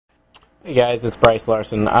Hey guys, it's Bryce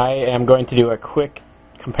Larson. I am going to do a quick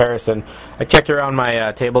comparison. I checked around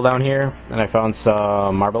my table down here and I found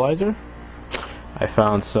some Marbleizer. I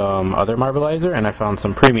found some other Marbleizer and I found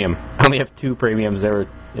some premium. I only have two premiums. They were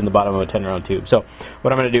in the bottom of a 10-round tube. So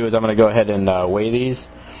what I'm going to do is I'm going to go ahead and weigh these,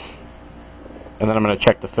 and then I'm going to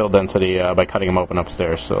check the fill density by cutting them open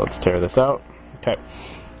upstairs. So let's tear this out. Okay.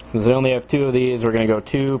 Since I only have two of these, we're going to go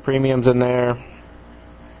two premiums in there.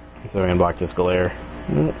 So we're going to block this glare.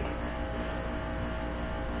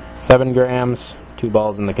 7 grams, 2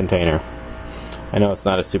 balls in the container. I know it's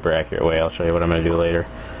not a super accurate way. I'll show you what I'm going to do later.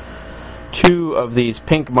 2 of these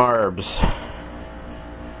pink marbs,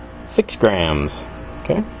 6 grams.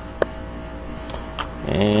 Okay.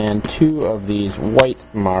 And 2 of these white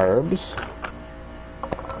marbs,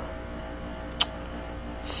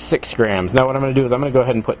 6 grams. Now what I'm going to do is I'm going to go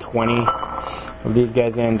ahead and put 20 of these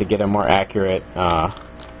guys in to get a more accurate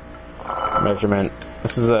measurement.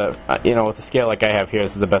 This is with a scale like I have here,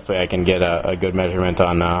 this is the best way I can get a good measurement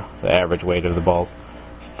on the average weight of the balls.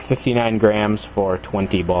 59 grams for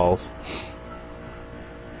 20 balls.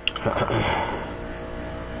 Tear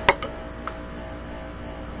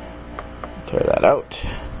that out.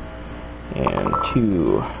 And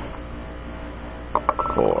 2,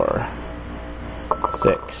 4,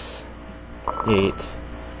 6, 8,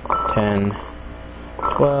 10,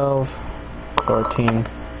 12, 14,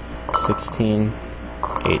 16,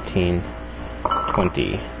 18,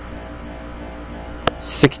 20,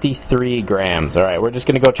 63 grams. Alright, we're just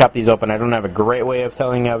going to go chop these open. I don't have a great way of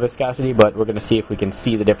telling viscosity, but we're going to see if we can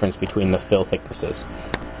see the difference between the fill thicknesses,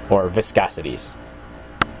 or viscosities.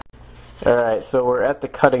 Alright, so we're at the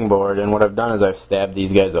cutting board, and what I've done is I've stabbed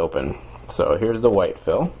these guys open. So here's the white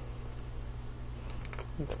fill.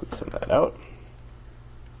 Let's squeeze that out.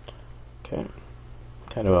 Okay,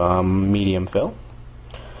 kind of a medium fill.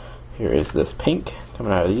 Here is this pink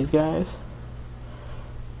coming out of these guys.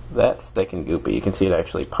 That's thick and goopy. You can see it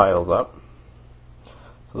actually piles up.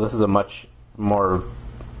 So this is a much more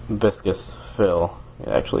viscous fill. It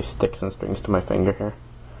actually sticks and springs to my finger here.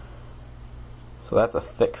 So that's a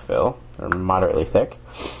thick fill, or moderately thick.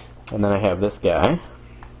 And then I have this guy,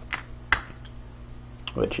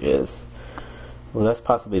 which is, well, that's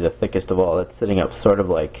possibly the thickest of all. It's sitting up sort of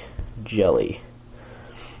like jelly.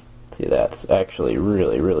 See, that's actually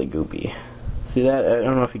really, really goopy. See that? I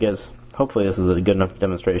don't know if you guys, hopefully this is a good enough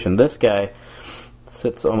demonstration. This guy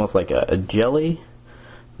sits almost like a jelly.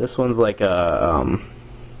 This one's like a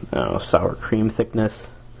sour cream thickness.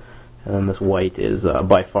 And then this white is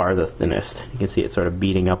by far the thinnest. You can see it sort of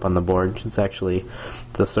beating up on the board. It's actually,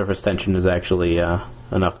 the surface tension is actually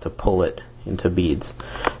enough to pull it into beads.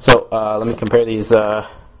 So let me compare these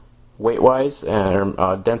weight-wise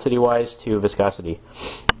and density-wise to viscosity.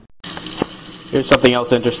 Here's something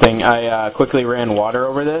else interesting. I quickly ran water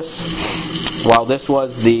over this. While this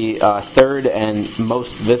was the third and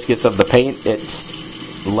most viscous of the paint,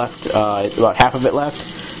 it's left about half of it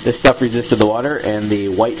left. This stuff resisted the water, and the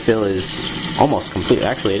white fill is almost complete.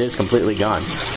 Actually, it is completely gone.